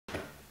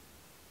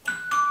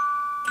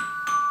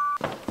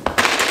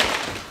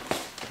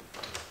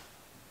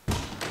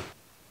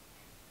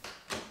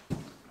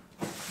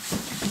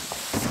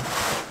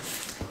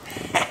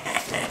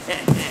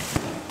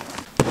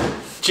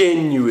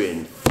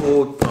Genuine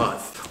Ford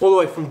parts, all the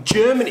way from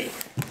Germany.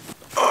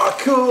 Oh,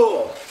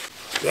 cool.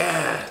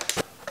 Yeah.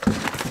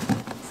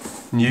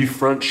 New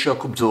front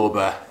shock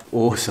absorber.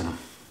 Awesome.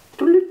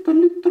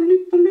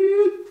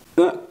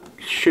 That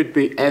should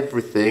be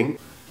everything.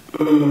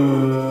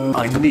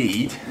 I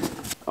need,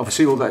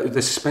 obviously all that,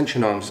 the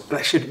suspension arms,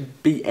 that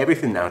should be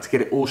everything now to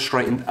get it all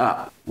straightened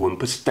up.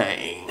 WIMPY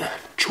stang.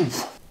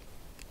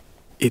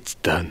 It's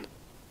done.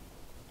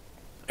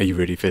 Are you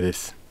ready for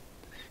this?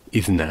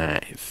 It's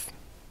nice.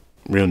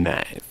 Real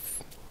nice.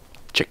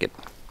 Check it.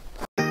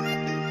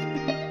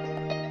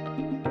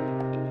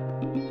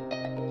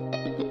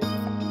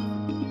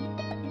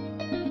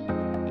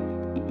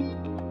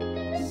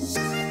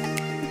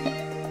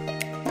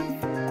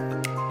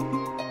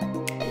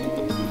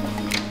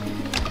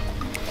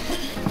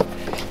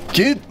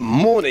 Good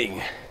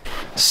morning.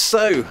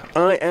 So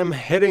I am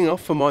heading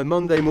off for my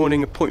Monday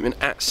morning appointment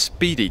at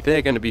Speedy.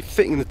 They're going to be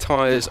fitting the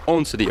tyres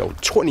onto the old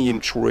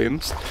 20-inch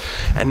rims,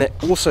 and they're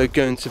also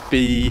going to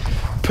be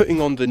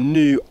putting on the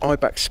new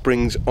Eibach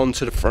springs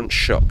onto the front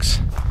shocks.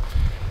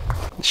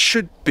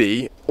 Should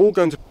be all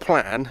going to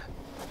plan,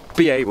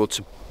 be able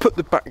to put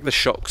the back of the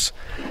shocks,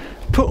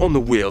 put on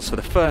the wheels for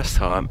the first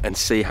time and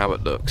see how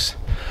it looks.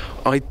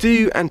 I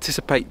do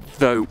anticipate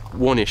though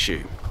one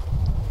issue.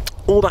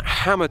 All that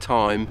hammer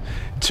time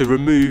to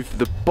remove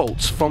the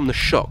bolts from the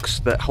shocks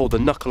that hold the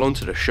knuckle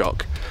onto the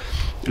shock,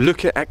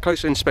 look at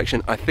closer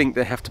inspection, I think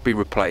they have to be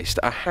replaced.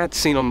 I had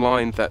seen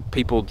online that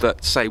people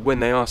that say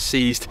when they are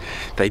seized,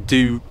 they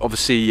do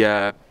obviously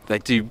they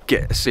do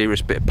get a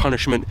serious bit of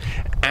punishment,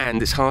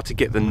 and it's hard to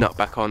get the nut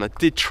back on. I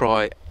did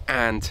try,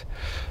 and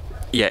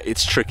yeah,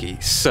 it's tricky.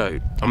 So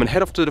I'm gonna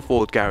head off to the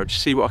Ford garage,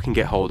 see what I can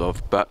get hold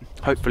of, but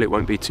hopefully it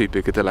won't be too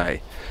big a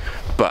delay.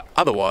 But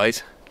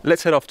otherwise,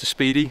 let's head off to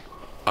Speedy.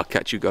 I'll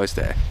catch you guys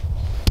there.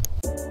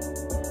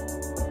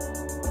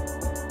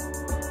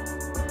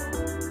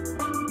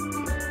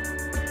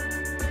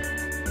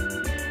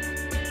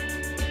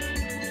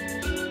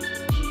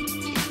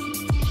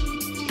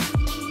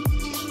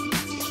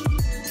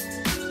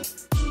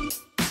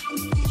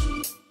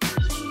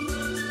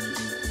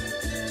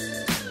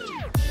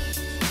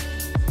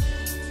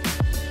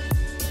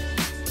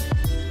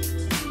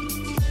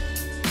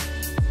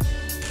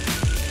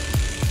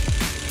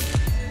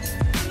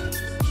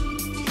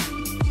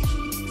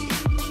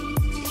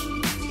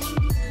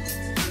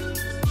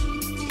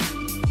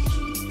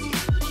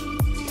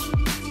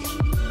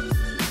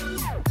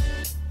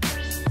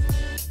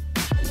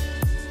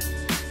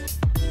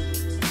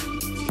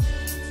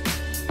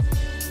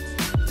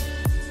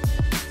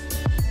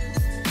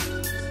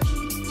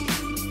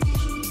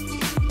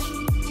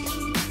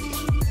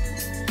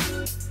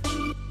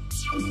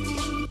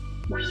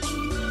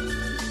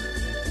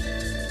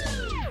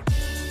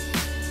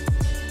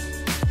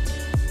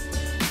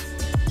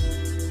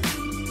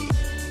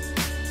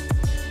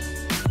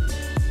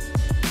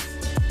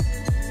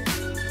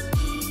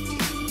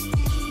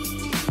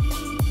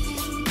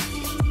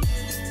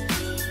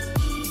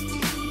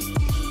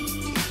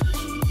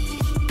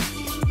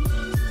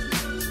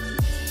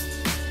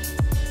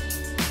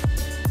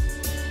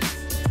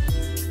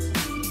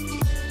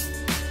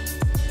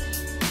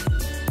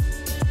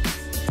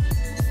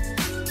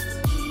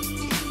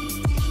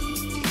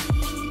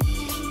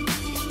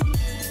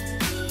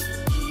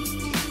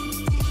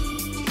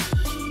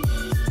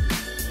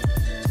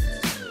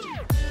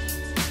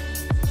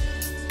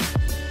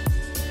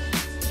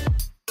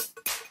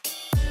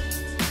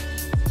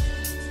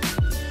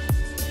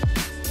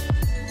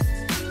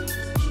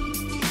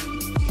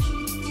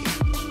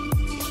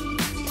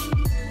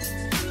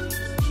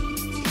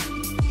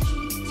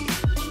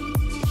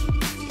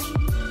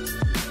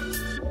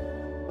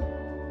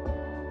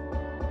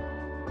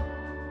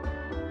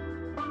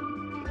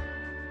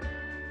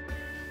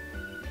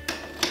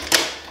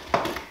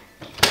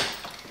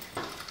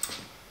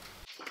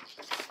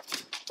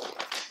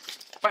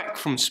 Back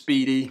from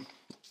Speedy,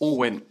 all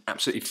went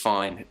absolutely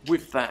fine.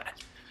 With that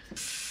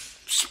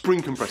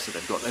spring compressor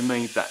they've got, they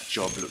made that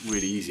job look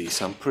really easy,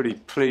 so I'm pretty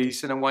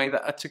pleased in a way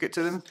that I took it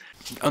to them.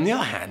 On the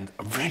other hand,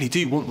 I really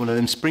do want one of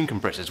them spring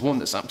compressors, one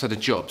that's up to the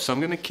job, so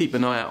I'm going to keep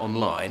an eye out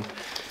online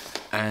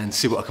and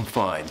see what I can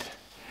find.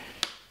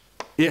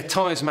 Yeah,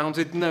 tyres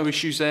mounted, no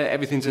issues there,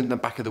 everything's in the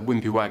back of the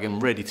Wimpy wagon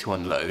ready to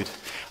unload.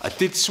 I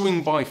did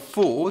swing by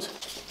Ford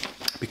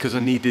because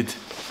I needed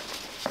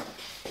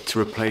to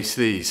replace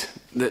these.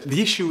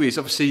 The issue is,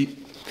 obviously,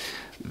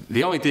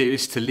 the idea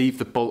is to leave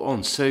the bolt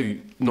on so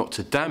not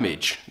to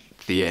damage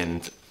the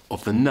end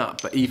of the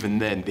nut, but even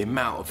then, the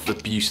amount of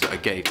abuse that I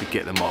gave to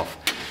get them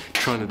off,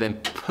 trying to then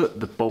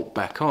put the bolt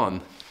back on,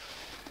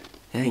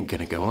 it ain't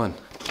gonna go on.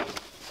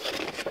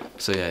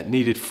 So yeah,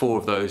 needed 4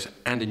 of those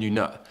and a new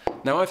nut.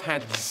 Now I've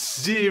had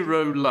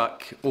zero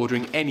luck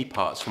ordering any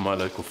parts from my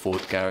local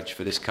Ford garage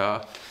for this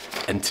car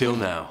until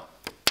now.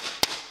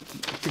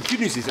 The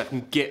good news is I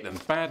can get them.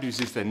 Bad news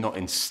is they're not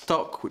in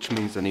stock, which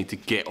means I need to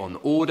get on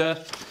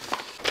order.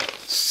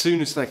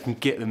 Soonest I can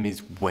get them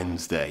is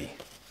Wednesday.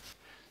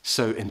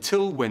 So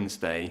until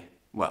Wednesday,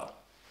 well,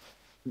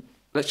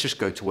 let's just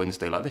go to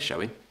Wednesday like this, shall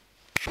we?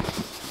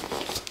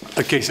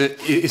 Okay, so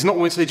it's not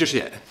Wednesday just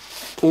yet.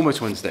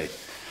 Almost Wednesday.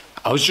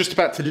 I was just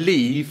about to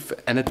leave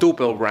and a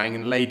doorbell rang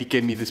and a lady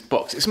gave me this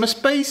box. It's my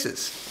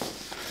spacers.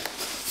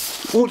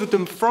 Ordered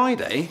them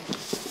Friday.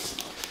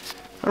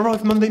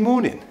 Arrived Monday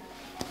morning.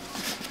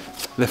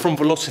 They're from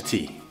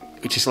Velocity,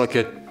 which is like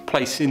a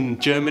place in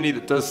Germany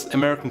that does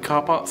American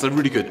car parts. They're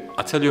really good.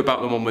 I'll tell you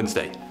about them on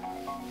Wednesday.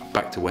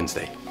 Back to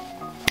Wednesday.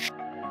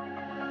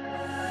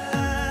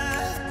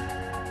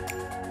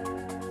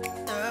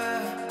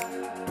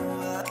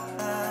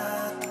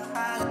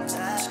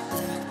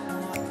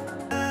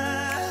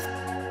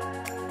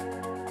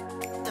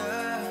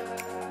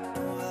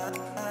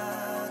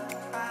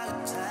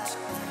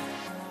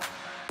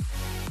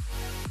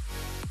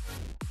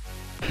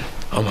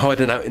 I'm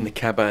hiding out in the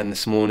cabin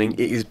this morning.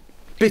 It is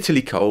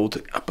bitterly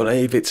cold. I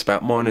believe it's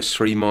about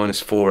 -3,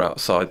 -4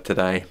 outside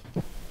today.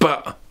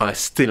 But I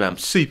still am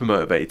super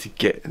motivated to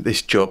get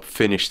this job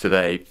finished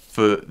today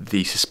for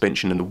the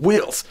suspension and the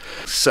wheels.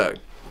 So,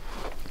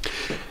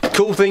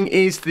 cool thing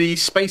is the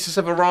spacers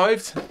have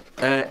arrived.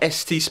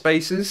 ST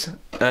spacers.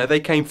 They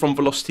came from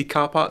Velocity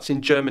Car Parts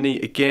in Germany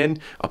again.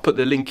 I'll put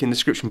the link in the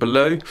description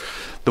below.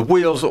 The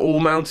wheels are all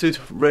mounted,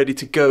 ready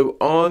to go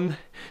on.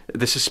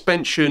 The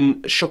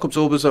suspension shock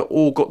absorbers are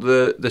all got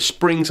the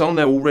springs on.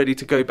 They're all ready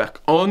to go back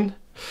on.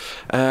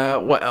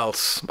 What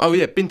else? Oh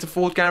yeah, been to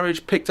Ford garage,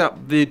 picked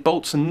up the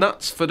bolts and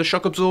nuts for the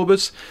shock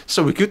absorbers,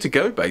 so we're good to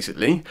go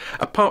basically.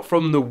 Apart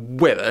from the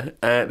weather,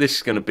 this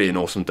is going to be an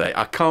awesome day.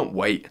 I can't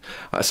wait.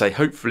 I say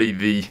hopefully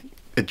the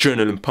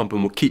adrenaline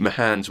pumping will keep my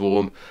hands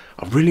warm.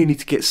 I really need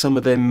to get some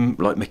of them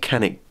like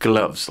mechanic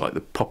gloves, like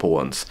the proper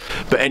ones.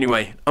 But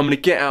anyway, I'm going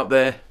to get out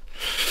there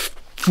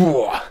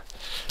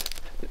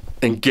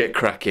and get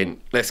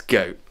cracking. Let's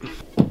go.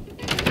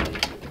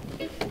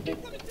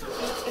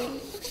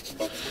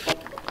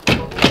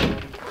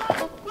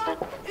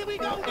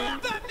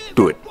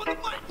 Do it.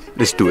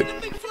 Let's do it.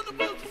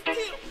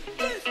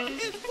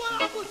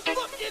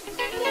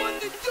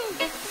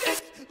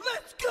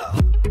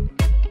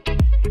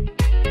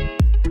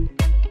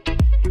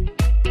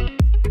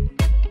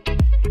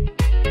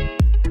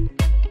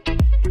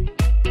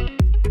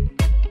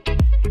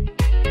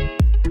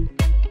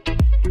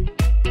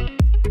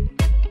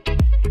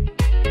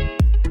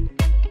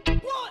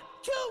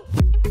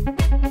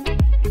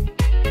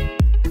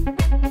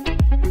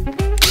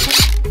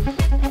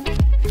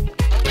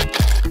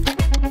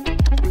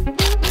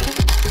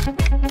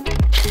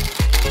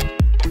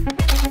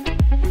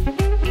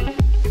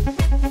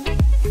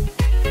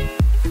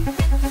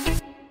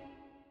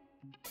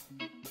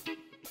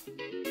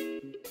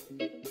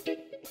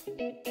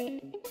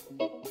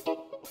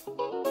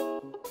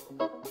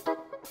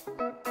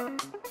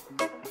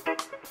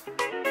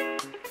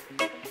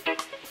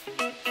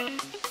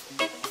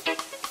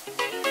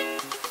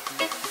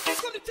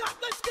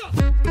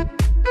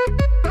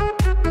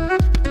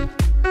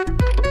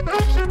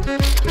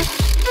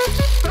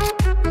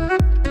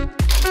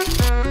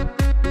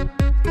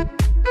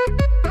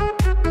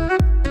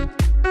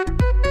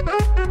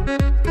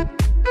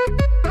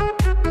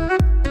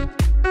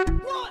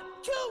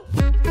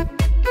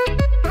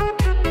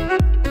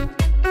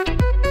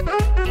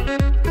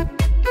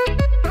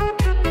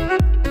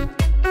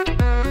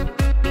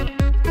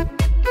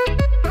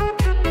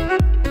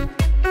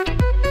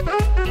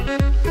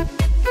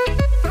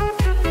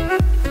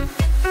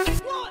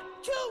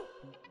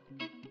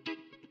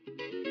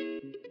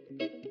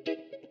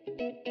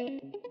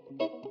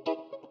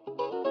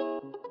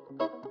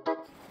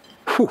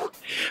 Whew.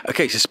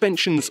 Okay,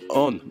 suspension's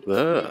on.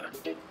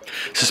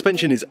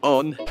 Suspension is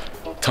on.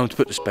 Time to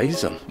put the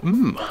spacers on.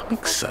 I'm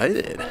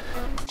excited.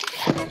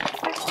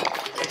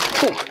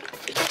 Whew.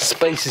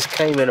 Spacers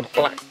came in a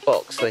black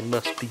box. They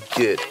must be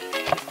good.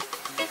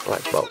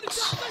 Black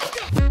box.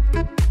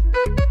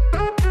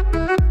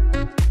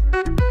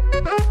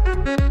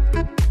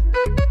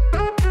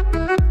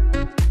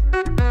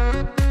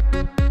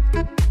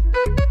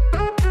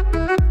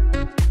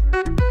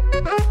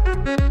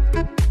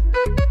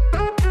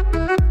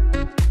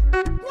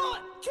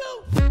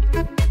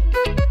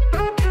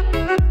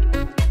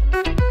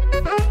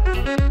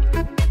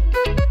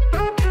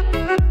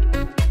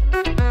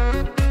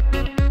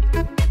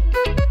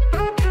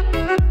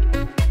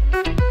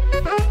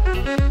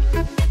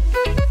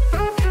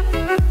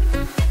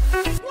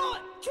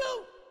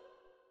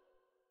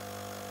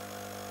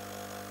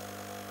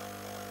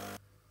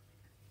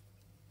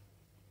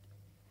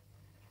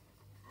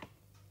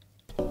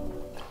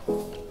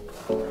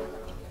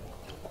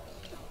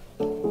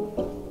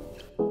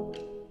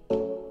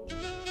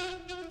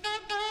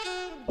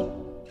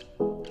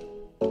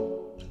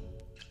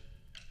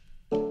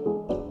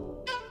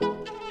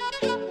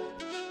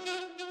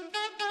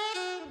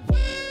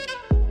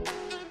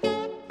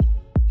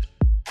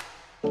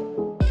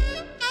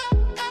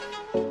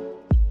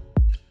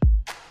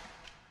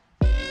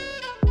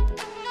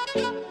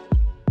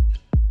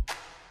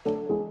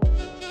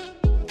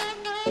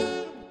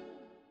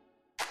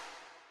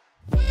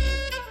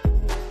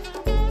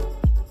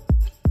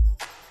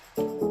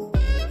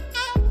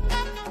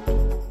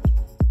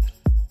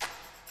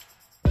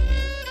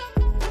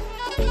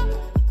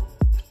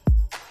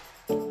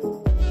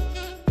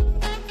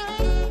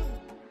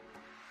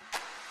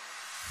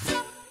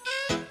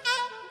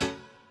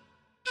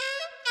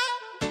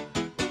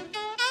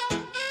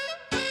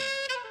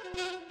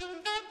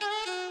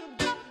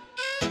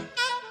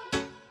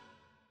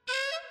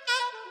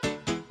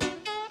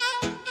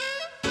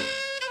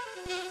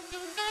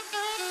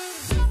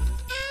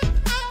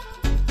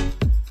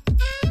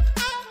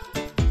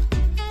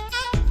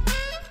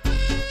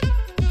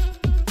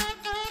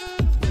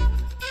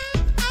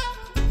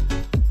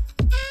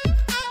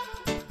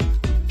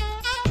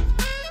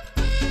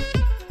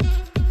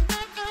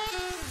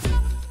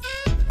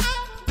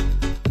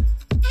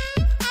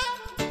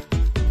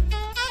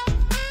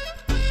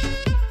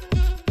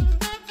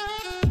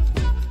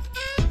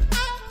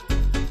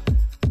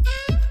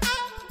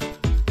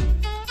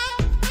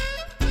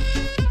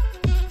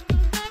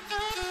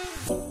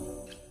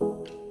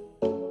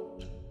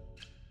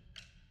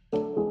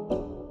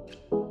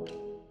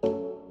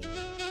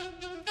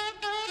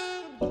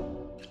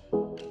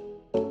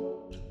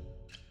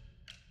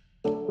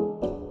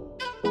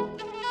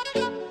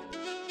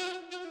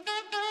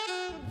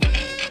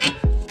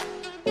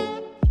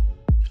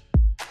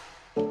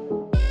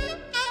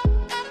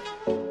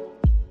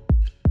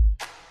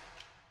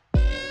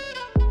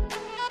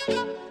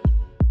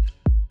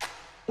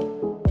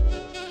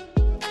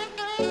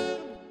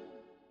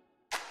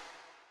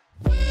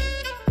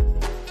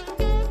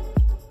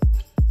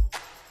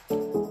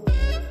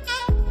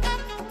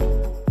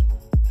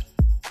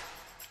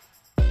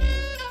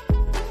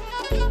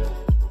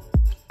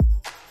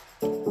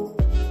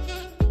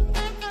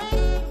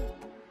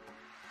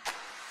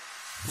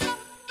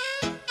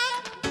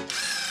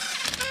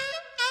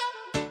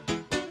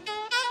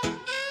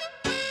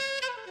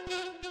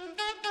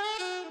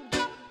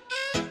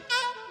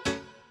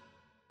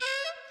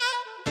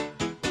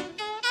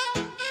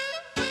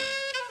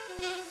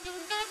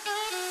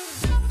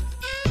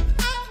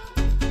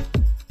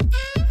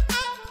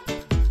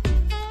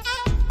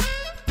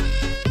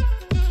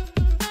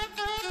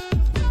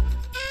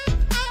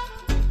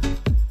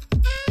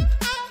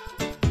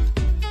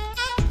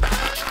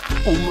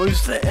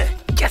 Almost there.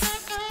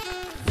 Yes!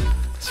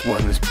 Let's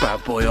wind this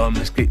bad boy on.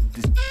 Let's get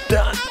this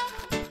done.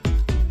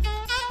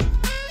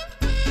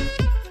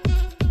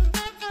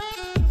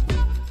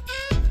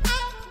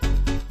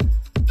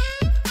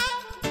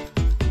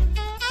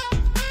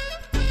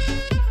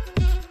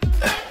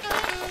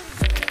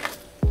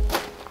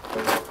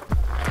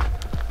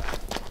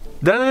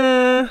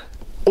 Da-da!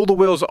 All the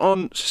wheels are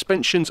on,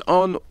 suspension's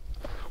on.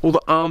 All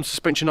the arms,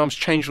 suspension arms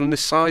changed on this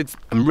side.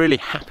 I'm really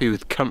happy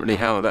with currently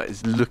how that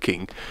is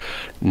looking.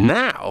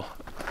 Now,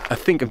 I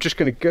think I'm just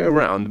going to go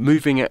around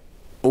moving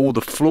all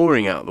the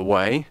flooring out of the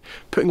way,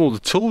 putting all the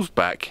tools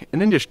back, and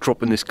then just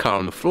dropping this car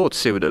on the floor to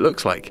see what it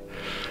looks like.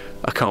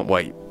 I can't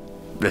wait.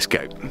 Let's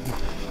go.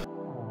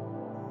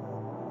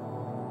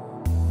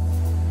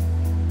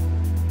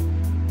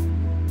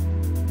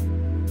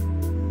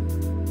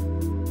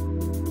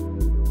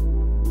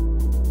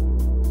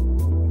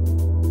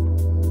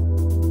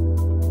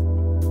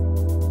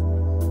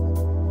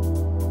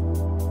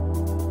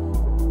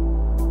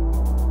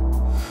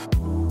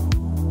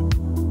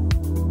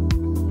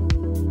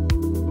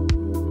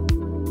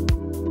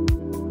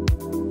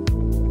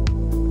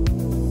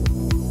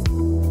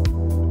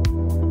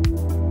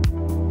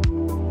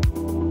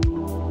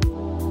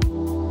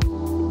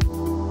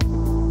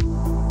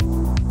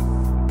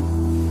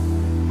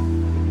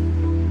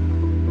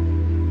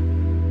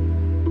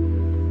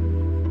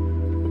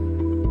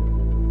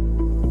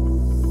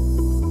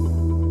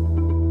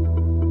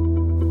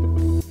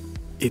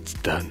 It's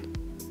done.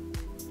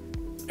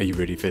 Are you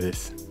ready for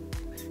this?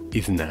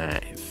 It's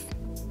nice.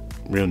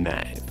 Real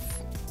nice.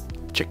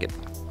 Check it.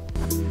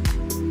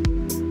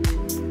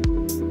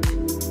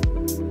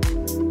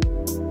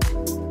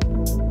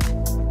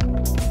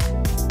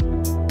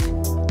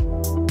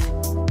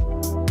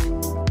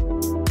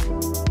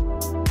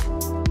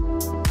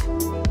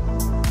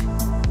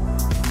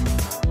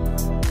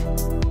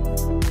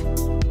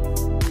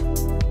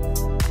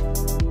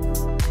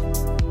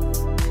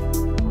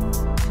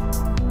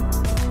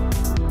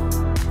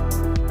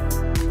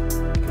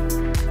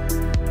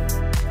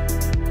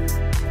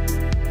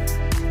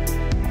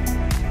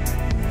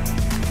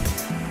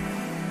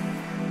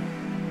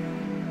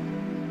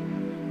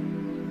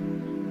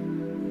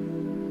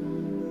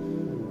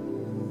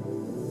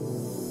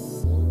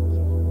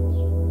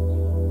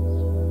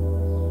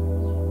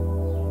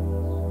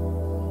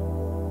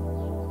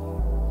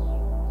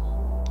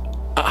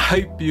 I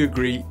hope you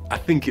agree. I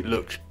think it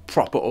looks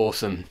proper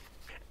awesome,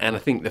 and I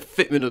think the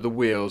fitment of the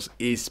wheels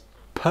is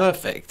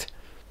perfect.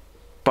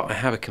 But I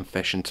have a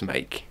confession to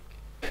make.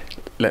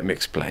 Let me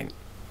explain.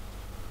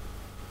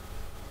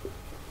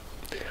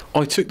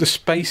 I took the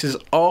spacers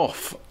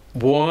off.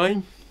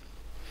 Why?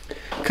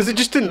 Because it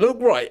just didn't look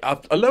right. I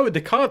lowered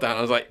the car down.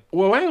 I was like,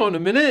 well, hang on a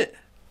minute.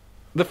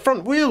 The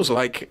front wheel's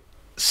like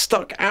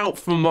stuck out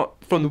from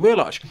the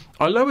wheel arch.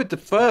 I lowered the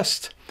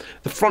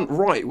front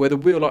right where the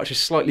wheel arch is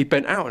slightly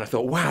bent out, and I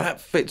thought, wow,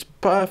 that fits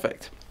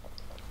perfect.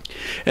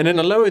 And then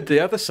I lowered the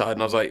other side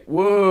and I was like,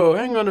 whoa,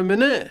 hang on a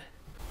minute.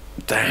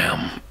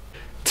 Damn.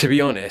 To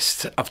be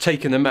honest, I've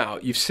taken them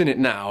out. You've seen it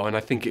now, and I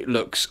think it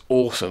looks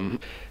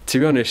awesome. To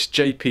be honest,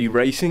 JP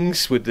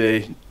Racing's with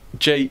the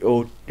Japan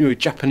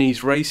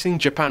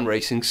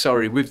Racing,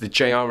 sorry, with the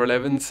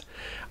JR11s,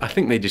 I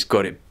think they just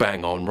got it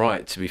bang on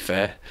right, to be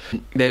fair.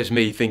 There's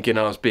me thinking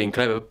I was being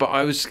clever, but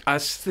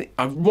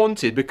I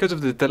wanted, because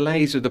of the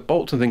delays of the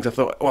bolts and things, I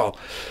thought, well,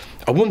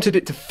 I wanted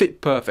it to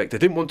fit perfect. I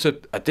didn't want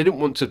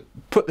to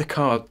put the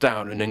car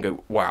down and then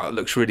go, wow, it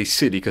looks really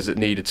silly because it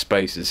needed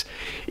spacers.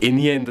 In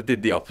the end, I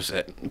did the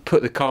opposite.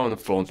 Put the car on the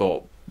floor and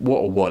thought, what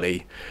a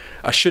wally.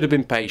 I should have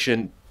been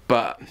patient,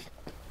 but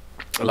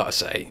like I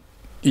say,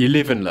 you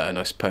live and learn,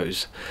 I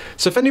suppose.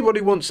 So if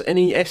anybody wants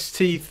any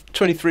ST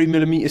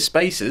 23mm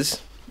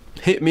spacers,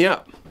 hit me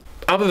up.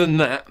 Other than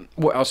that,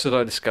 what else did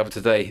I discover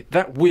today?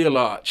 That wheel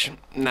arch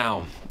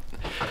now,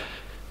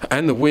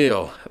 and the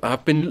wheel.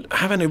 I've been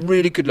having a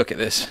really good look at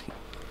this.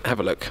 Have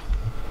a look.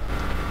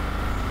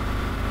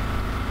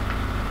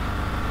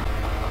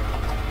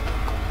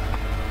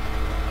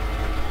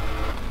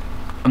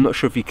 I'm not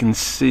sure if you can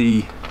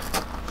see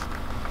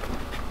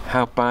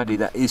how badly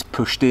that is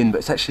pushed in, but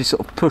it's actually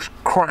sort of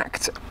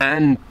cracked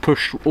and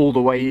pushed all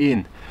the way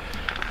in.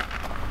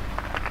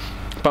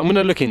 But I'm going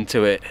to look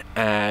into it,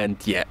 and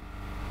yeah,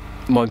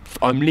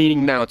 I'm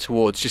leaning now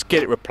towards just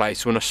get it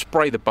replaced. When I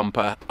spray the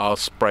bumper, I'll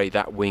spray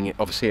that wing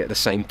obviously at the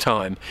same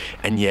time,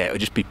 and yeah, it'll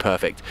just be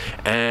perfect.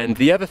 And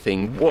the other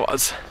thing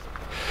was,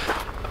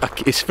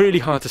 it's really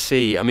hard to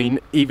see. I mean,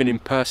 even in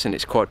person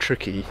it's quite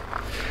tricky,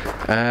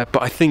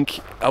 but I think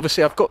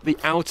obviously I've got the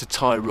outer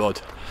tie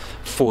rod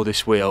for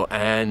this wheel,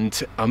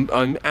 and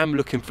I'm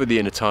looking for the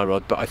inner tie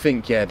rod, but I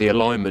think yeah, the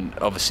alignment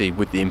obviously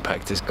with the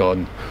impact has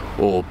gone,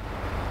 or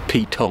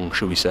P-tong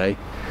shall we say.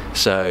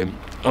 So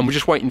I'm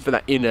just waiting for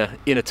that inner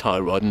tie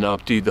rod, and I'll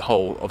do the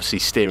whole obviously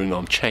steering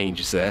arm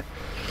changes there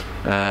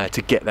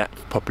to get that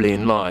properly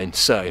in line.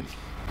 So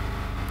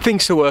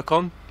things to work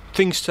on,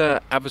 things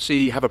to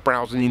obviously have a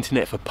browse on the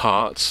internet for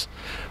parts,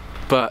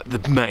 but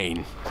the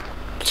main,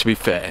 to be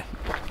fair,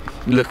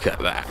 look at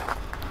that,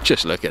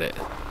 just look at it.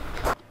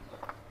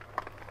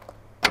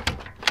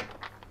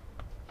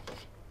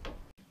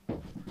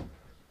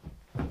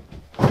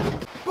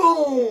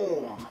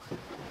 Boom!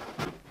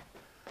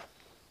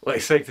 Well,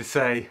 it's safe to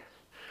say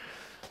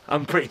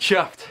I'm pretty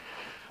chuffed.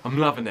 I'm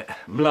loving it.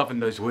 I'm loving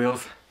those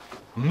wheels.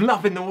 I'm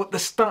loving the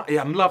start.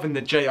 Yeah, I'm loving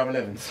the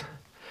JR11s.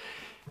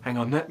 Hang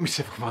on, let me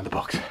see if I can find the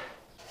box.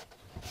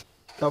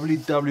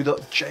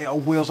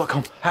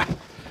 www.jrwheels.com.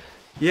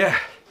 Yeah,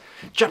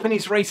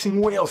 Japanese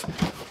racing wheels.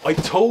 I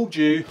told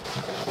you.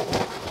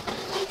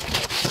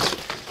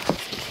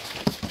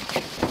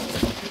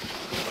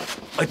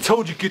 I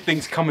told you good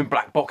things come in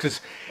black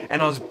boxes,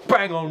 and I was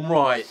bang on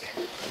right.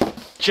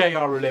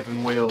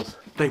 JR11 wheels.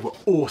 They were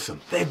awesome.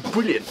 They're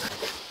brilliant.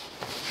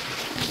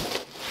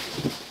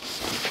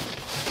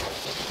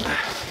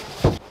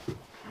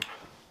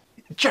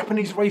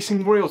 Japanese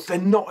racing wheels, they're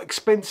not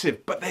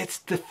expensive, but it's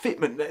the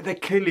fitment, they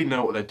clearly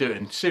know what they're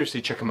doing.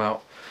 Seriously, check them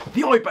out.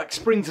 The Eibach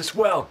springs as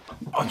well.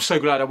 I'm so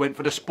glad I went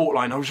for the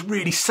Sportline. I was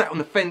really sat on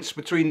the fence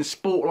between the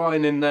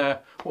Sportline and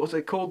what was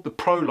it called? The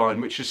Proline,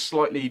 which is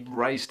slightly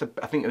raised to,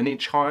 I think, an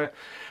inch higher.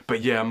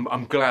 But yeah,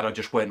 I'm glad I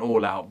just went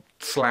all out.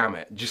 Slam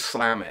it, just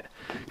slam it,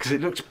 because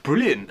it looks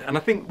brilliant. And I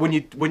think when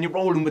you're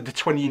rolling with the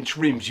 20-inch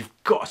rims,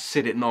 you've got to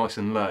sit it nice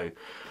and low.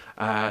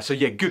 So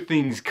yeah, good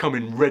things come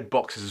in red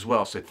boxes as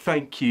well. So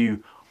thank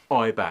you,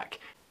 Eibach.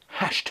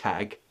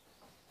 Hashtag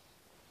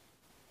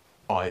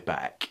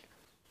Eibach.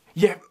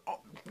 Yeah,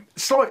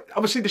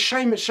 obviously the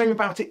shame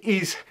about it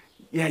is,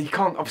 yeah, you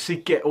can't obviously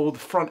get all the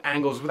front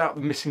angles without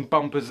the missing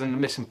bumpers and the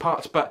missing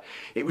parts, but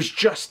it was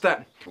just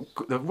that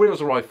the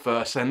wheels arrived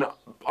first and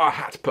I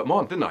had to put them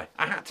on, didn't I?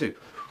 I had to.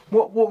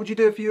 What would you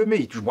do if you were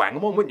me? Just wang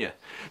them on, wouldn't you?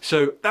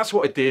 So that's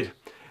what I did.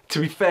 To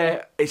be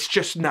fair, it's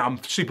just now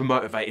I'm super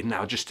motivated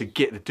now just to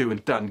get the do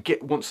and done.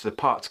 Once the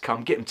parts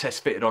come, get them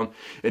test fitted on,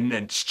 and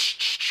then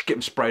get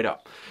them sprayed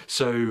up.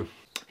 So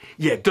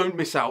yeah, don't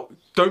miss out.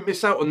 Don't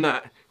miss out on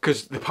that,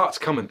 because the parts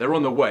coming, they're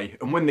on the way,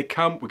 and when they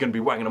come, we're going to be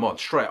wanging them on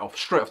straight off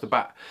the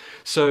bat.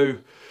 So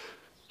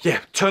yeah,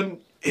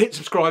 hit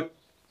subscribe,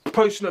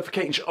 post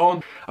notifications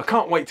on. I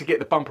can't wait to get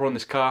the bumper on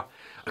this car.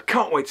 I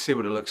can't wait to see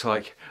what it looks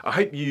like. I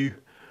hope you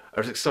are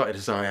as excited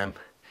as I am,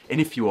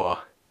 and if you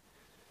are,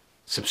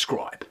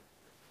 subscribe.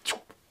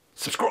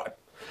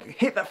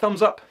 Hit that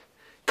thumbs up,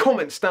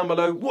 comments down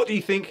below. What do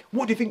you think?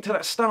 What do you think to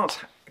that stance?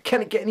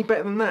 Can it get any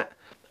better than that?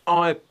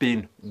 I've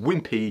been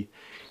Wimpy.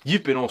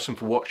 You've been awesome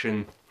for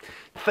watching.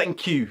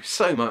 Thank you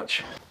so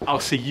much. I'll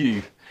see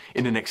you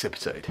in the next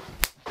episode.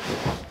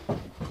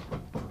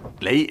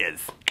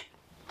 Laters.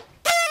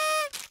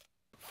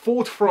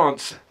 Ford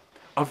France.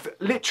 I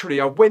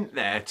went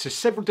there to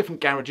several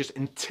different garages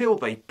until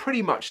they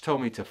pretty much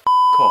told me to f***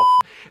 off.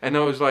 And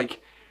I was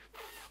like,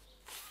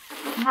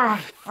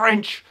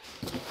 French.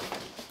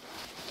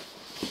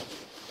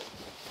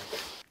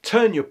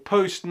 Turn your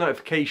post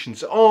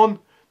notifications on,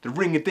 the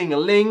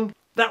ring-a-ding-a-ling.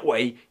 That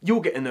way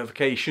you'll get a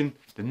notification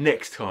the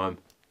next time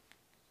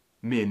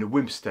me and the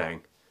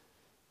Mustang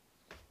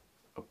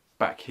are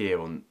back here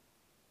on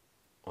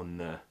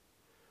the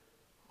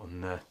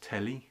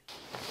telly.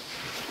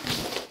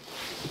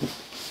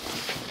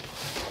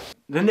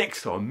 The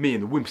next time me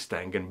and the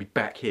Mustang are going to be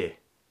back here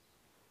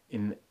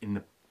in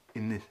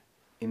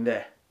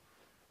there.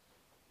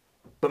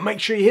 But make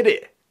sure you hit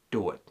it.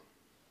 Do it.